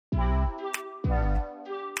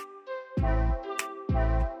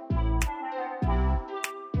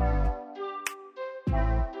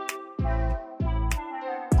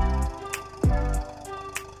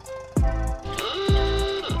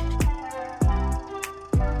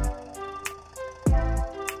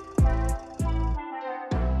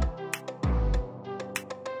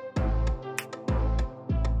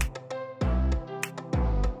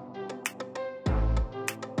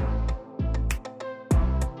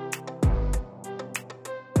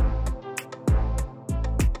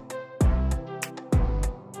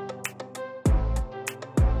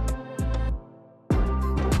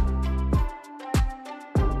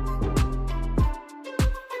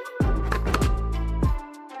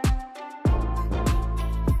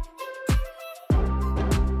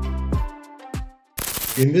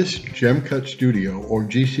In this Gem Cut Studio or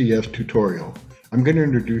GCS tutorial, I'm going to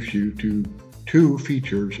introduce you to two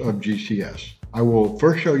features of GCS. I will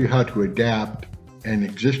first show you how to adapt an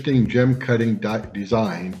existing gem cutting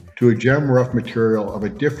design to a gem rough material of a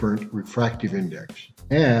different refractive index.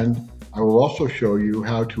 And I will also show you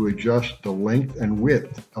how to adjust the length and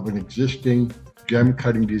width of an existing gem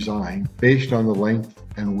cutting design based on the length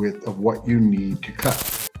and width of what you need to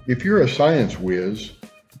cut. If you're a science whiz,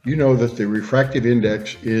 you know that the refractive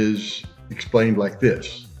index is explained like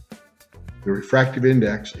this. The refractive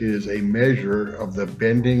index is a measure of the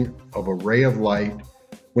bending of a ray of light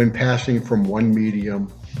when passing from one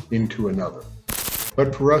medium into another.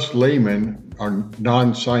 But for us laymen, our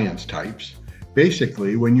non-science types,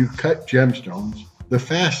 basically when you cut gemstones, the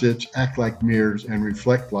facets act like mirrors and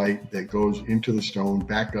reflect light that goes into the stone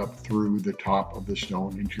back up through the top of the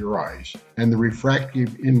stone into your eyes. And the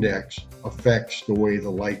refractive index affects the way the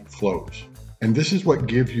light flows. And this is what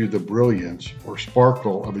gives you the brilliance or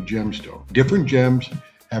sparkle of a gemstone. Different gems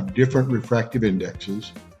have different refractive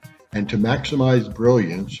indexes, and to maximize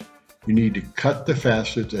brilliance, you need to cut the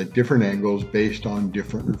facets at different angles based on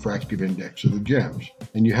different refractive index of the gems.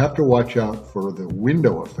 And you have to watch out for the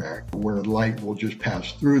window effect, where light will just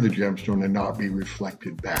pass through the gemstone and not be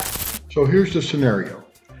reflected back. So here's the scenario.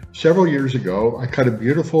 Several years ago, I cut a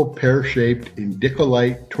beautiful pear-shaped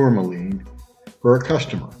indicolite tourmaline for a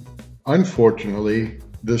customer. Unfortunately,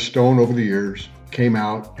 the stone over the years came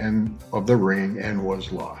out of the ring and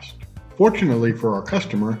was lost. Fortunately for our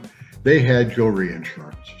customer, they had jewelry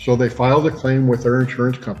insurance. So they filed a claim with their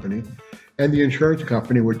insurance company, and the insurance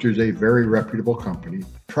company, which is a very reputable company,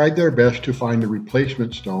 tried their best to find a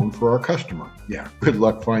replacement stone for our customer. Yeah, good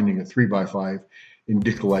luck finding a 3x5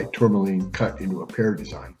 indicolite tourmaline cut into a pear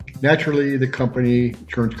design. Naturally, the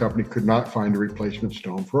insurance company could not find a replacement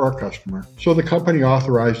stone for our customer, so the company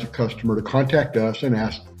authorized the customer to contact us and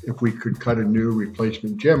ask if we could cut a new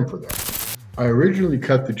replacement gem for them. I originally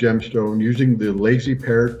cut the gemstone using the Lazy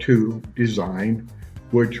Pear 2 design,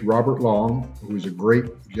 which Robert Long, who is a great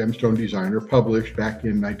gemstone designer, published back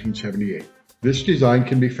in 1978. This design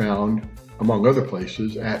can be found, among other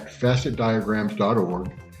places, at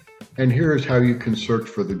facetdiagrams.org, and here is how you can search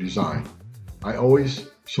for the design. I always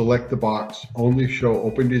select the box Only Show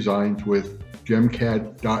Open Designs with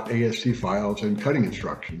gemcad.asc files and cutting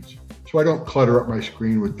instructions, so I don't clutter up my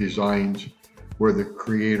screen with designs where the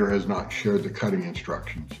creator has not shared the cutting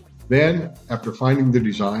instructions. Then, after finding the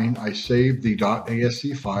design, I save the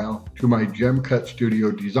 .asc file to my Gem Cut Studio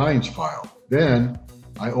Designs file. Then,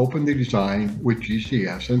 I open the design with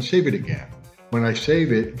GCS and save it again. When I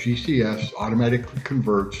save it, GCS automatically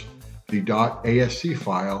converts the .asc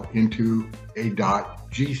file into a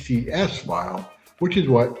 .gcs file, which is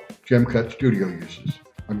what Gem Cut Studio uses.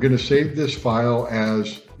 I'm going to save this file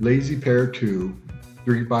as Lazy Pear 2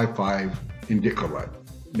 3x5 indicolite.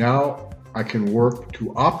 Now I can work to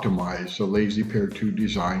optimize the Lazy Pear 2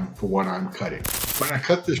 design for what I'm cutting. When I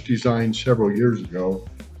cut this design several years ago,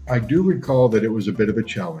 I do recall that it was a bit of a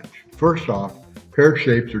challenge. First off, pear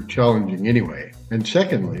shapes are challenging anyway. And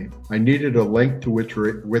secondly, I needed a length to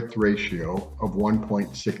width ratio of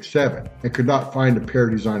 1.67 and could not find a pear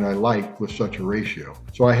design I liked with such a ratio.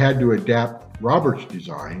 So I had to adapt Robert's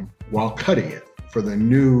design while cutting it for the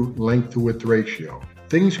new length to width ratio.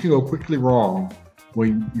 Things can go quickly wrong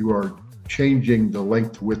when you are changing the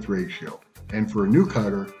length to width ratio. And for a new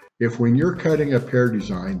cutter, if when you're cutting a pear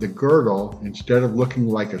design, the girdle, instead of looking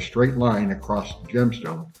like a straight line across the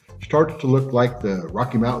gemstone, starts to look like the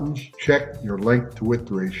Rocky Mountains, check your length to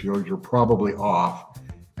width ratios. You're probably off,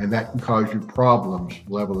 and that can cause you problems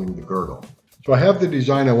leveling the girdle. So I have the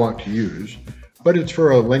design I want to use, but it's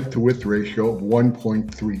for a length to width ratio of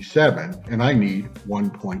 1.37, and I need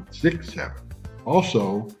 1.67.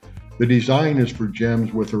 Also, the design is for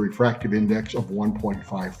gems with a refractive index of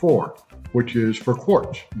 1.54, which is for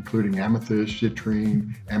quartz, including amethyst,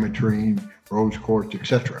 citrine, ametrine, rose quartz,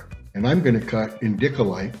 etc. And I'm going to cut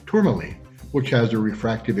indicolite tourmaline, which has a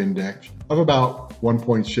refractive index of about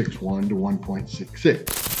 1.61 to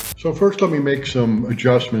 1.66. So first let me make some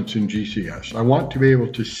adjustments in GCS. I want to be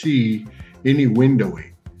able to see any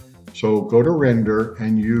windowing. So go to render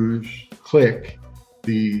and click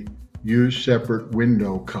the use separate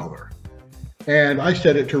window color. And I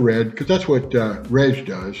set it to red because that's what Reg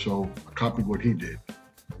does, so I copied what he did.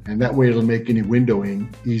 And that way it'll make any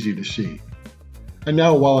windowing easy to see. And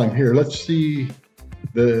now while I'm here, let's see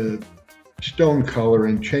the stone color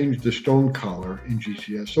and change the stone color in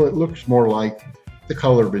GCS so it looks more like the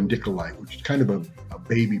color of indicolite, which is kind of a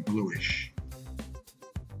baby bluish.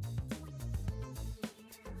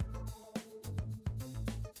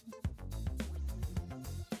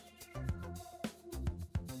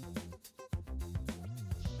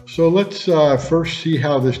 So let's first see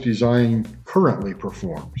how this design currently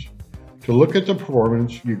performs. To look at the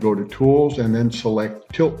performance, you go to Tools and then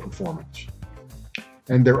select Tilt Performance.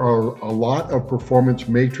 And there are a lot of performance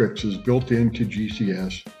matrices built into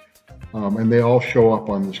GCS, and they all show up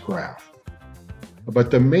on this graph.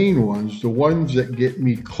 But the main ones, the ones that get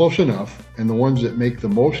me close enough and the ones that make the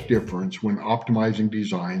most difference when optimizing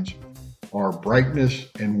designs, are brightness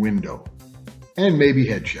and window, and maybe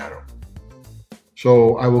head shadow.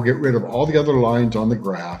 So I will get rid of all the other lines on the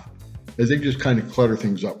graph as they just kind of clutter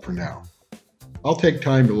things up for now. I'll take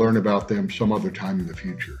time to learn about them some other time in the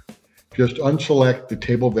future. Just unselect the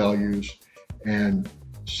table values and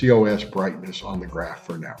COS brightness on the graph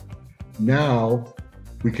for now. Now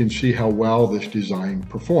we can see how well this design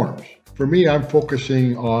performs. For me, I'm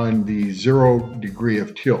focusing on the 0 degree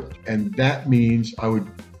of tilt, and that means I would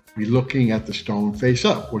be looking at the stone face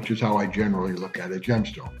up, which is how I generally look at a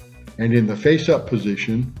gemstone. And in the face up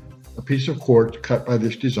position, a piece of quartz cut by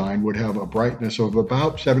this design would have a brightness of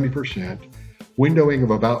about 70%, windowing of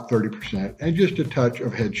about 30%, and just a touch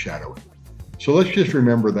of head shadowing. So let's just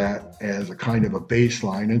remember that as a kind of a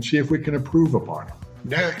baseline and see if we can improve upon it.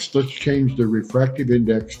 Next, let's change the refractive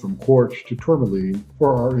index from quartz to tourmaline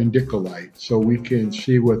for our Indicalite so we can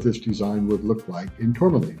see what this design would look like in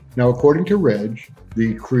tourmaline. Now, according to Reg,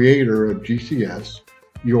 the creator of GCS,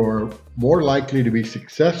 you're more likely to be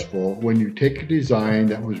successful when you take a design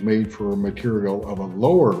that was made for a material of a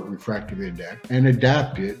lower refractive index and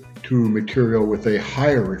adapt it to material with a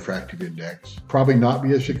higher refractive index. Probably not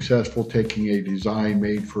be as successful taking a design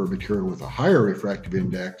made for a material with a higher refractive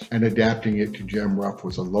index and adapting it to gem rough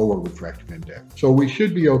with a lower refractive index. So we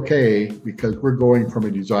should be okay because we're going from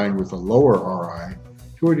a design with a lower RI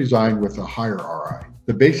to a design with a higher RI.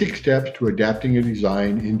 The basic steps to adapting a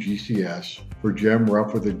design in GCS for gem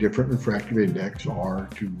rough with a different refractive index are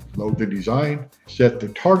to load the design, set the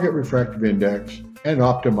target refractive index, and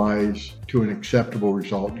optimize to an acceptable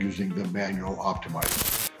result using the manual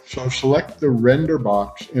optimizer. So select the render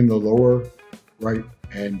box in the lower right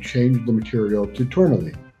and change the material to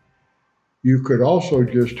tourmaline. You could also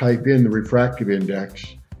just type in the refractive index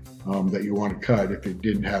that you want to cut if it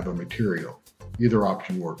didn't have a material. Either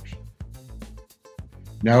option works.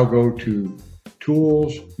 Now go to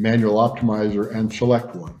Tools, Manual Optimizer, and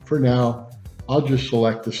select one. For now, I'll just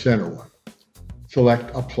select the center one.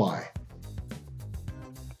 Select Apply.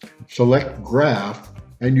 Select Graph,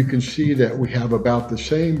 and you can see that we have about the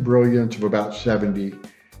same brilliance of about 70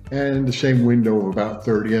 and the same window of about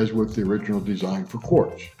 30 as with the original design for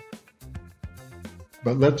quartz.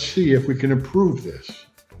 But let's see if we can improve this.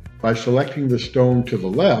 By selecting the stone to the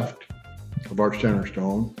left of our center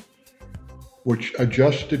stone, which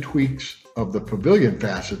adjusts the tweaks of the pavilion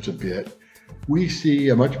facets a bit, we see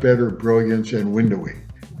a much better brilliance and windowing,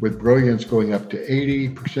 with brilliance going up to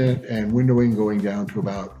 80% and windowing going down to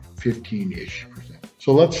about 15-ish%.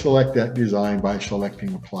 So let's select that design by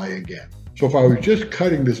selecting Apply again. So if I was just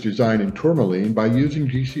cutting this design in tourmaline by using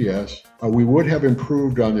GCS, we would have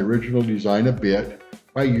improved on the original design a bit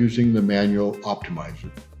by using the manual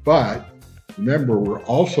optimizer. But remember, we're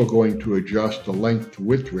also going to adjust the length to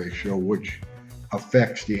width ratio, which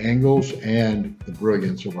affects the angles and the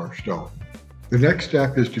brilliance of our stone. The next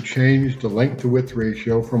step is to change the length to width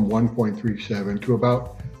ratio from 1.37 to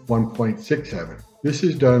about 1.67. This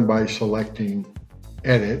is done by selecting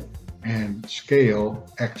Edit and Scale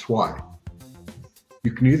XY.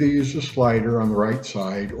 You can either use the slider on the right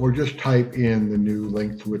side or just type in the new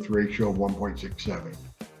length to width ratio of 1.67.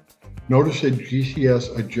 Notice that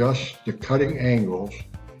GCS adjusts the cutting angles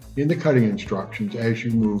in the cutting instructions as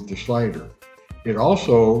you move the slider. It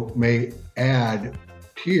also may add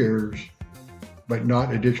tiers, but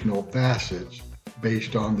not additional facets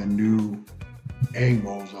based on the new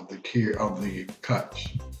angles of the cuts.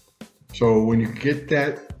 So when you get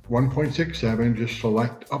that 1.67, just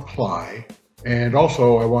select Apply. And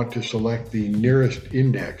also I want to select the nearest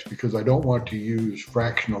index because I don't want to use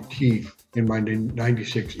fractional teeth in my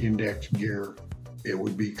 96 index gear. It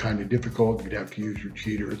would be kind of difficult. You'd have to use your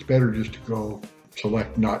cheater. It's better just to go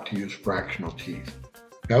select not to use fractional teeth.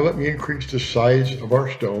 Now let me increase the size of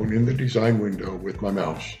our stone in the design window with my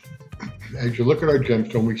mouse. As you look at our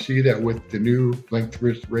gemstone, we see that with the new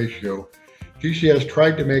length-width ratio, GCS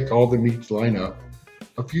tried to make all the meets line up.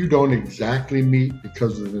 A few don't exactly meet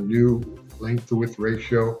because of the new length-to-width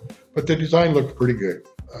ratio, but the design looks pretty good.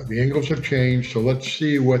 The angles have changed, so let's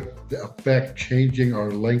see what the effect changing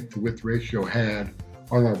our length-to-width ratio had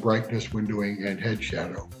on our brightness, windowing, and head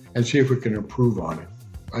shadow, and see if we can improve on it.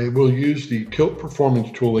 I will use the Tilt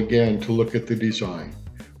Performance tool again to look at the design.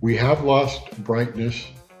 We have lost brightness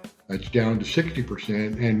It's down to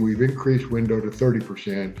 60%, and we've increased window to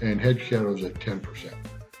 30% and head shadows at 10%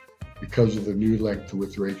 because of the new length to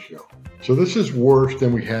width ratio. So this is worse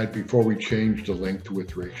than we had before we changed the length to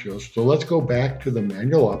width ratios. So let's go back to the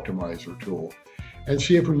manual optimizer tool and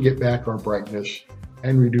see if we can get back our brightness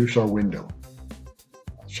and reduce our window.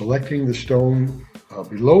 Selecting the stone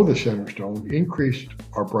below the center stone increased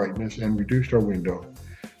our brightness and reduced our window.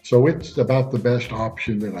 So it's about the best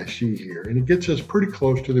option that I see here, and it gets us pretty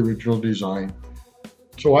close to the original design.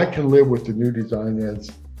 So I can live with the new design as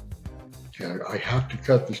I have to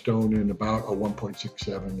cut the stone in about a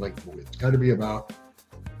 1.67 length to width. It's got to be about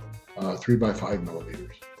 3 by 5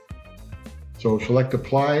 millimeters. So select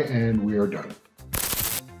apply and we are done.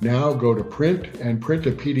 Now go to print and print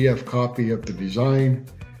a PDF copy of the design,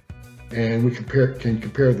 and we can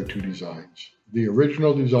compare the two designs. The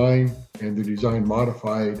original design and the design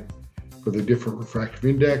modified for the different refractive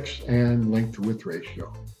index and length to width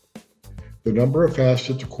ratio. The number of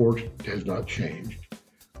facets, of course, has not changed,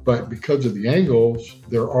 but because of the angles,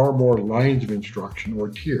 there are more lines of instruction or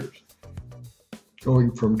tiers,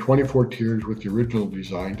 going from 24 tiers with the original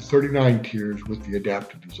design to 39 tiers with the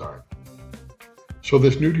adapted design. So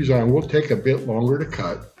this new design will take a bit longer to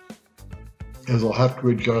cut, as I'll have to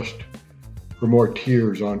adjust for more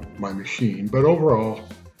tiers on my machine, but overall,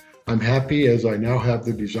 I'm happy as I now have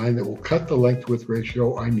the design that will cut the length width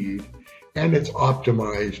ratio I need, and it's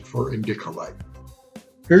optimized for Indicolite.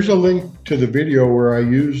 Here's a link to the video where I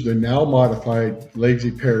used the now modified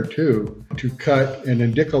Lazy Pear 2 to cut an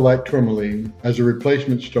Indicolite tourmaline as a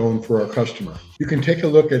replacement stone for our customer. You can take a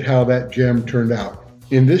look at how that gem turned out.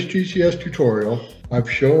 In this GCS tutorial, I've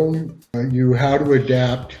shown you how to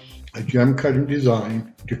adapt a gem cutting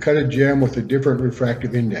design to cut a gem with a different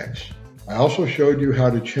refractive index. I also showed you how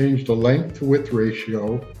to change the length to width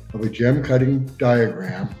ratio of a gem cutting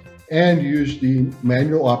diagram and use the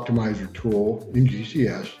manual optimizer tool in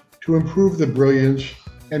GCS to improve the brilliance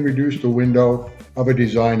and reduce the window of a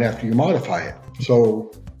design after you modify it.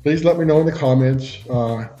 So please let me know in the comments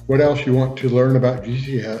what else you want to learn about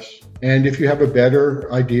GCS. And if you have a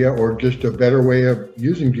better idea or just a better way of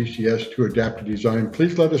using GCS to adapt a design,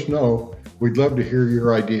 please let us know. We'd love to hear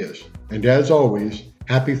your ideas. And as always,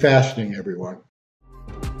 happy fastening, everyone.